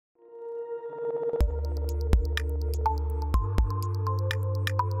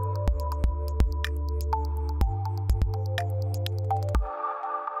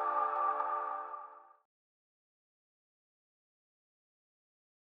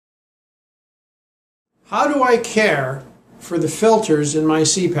How do I care for the filters in my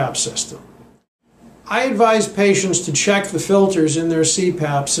CPAP system? I advise patients to check the filters in their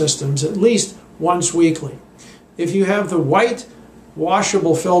CPAP systems at least once weekly. If you have the white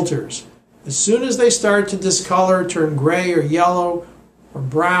washable filters, as soon as they start to discolor, turn gray or yellow or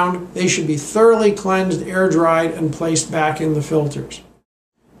brown, they should be thoroughly cleansed, air dried, and placed back in the filters.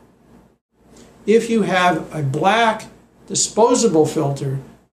 If you have a black disposable filter,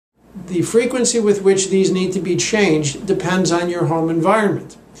 the frequency with which these need to be changed depends on your home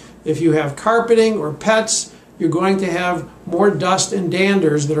environment. If you have carpeting or pets, you're going to have more dust and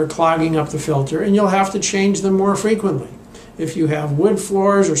danders that are clogging up the filter, and you'll have to change them more frequently. If you have wood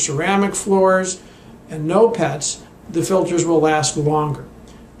floors or ceramic floors and no pets, the filters will last longer.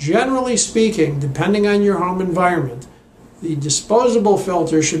 Generally speaking, depending on your home environment, the disposable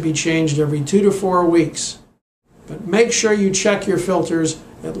filter should be changed every 2 to 4 weeks. But make sure you check your filters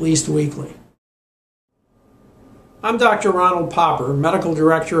at least weekly. I'm Dr. Ronald Popper, Medical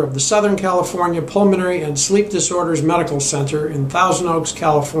Director of the Southern California Pulmonary and Sleep Disorders Medical Center in Thousand Oaks,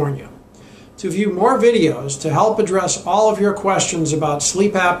 California. To view more videos to help address all of your questions about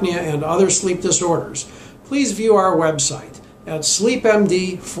sleep apnea and other sleep disorders, please view our website at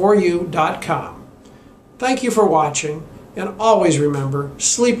sleepmd4u.com. Thank you for watching, and always remember,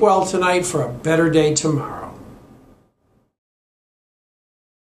 sleep well tonight for a better day tomorrow.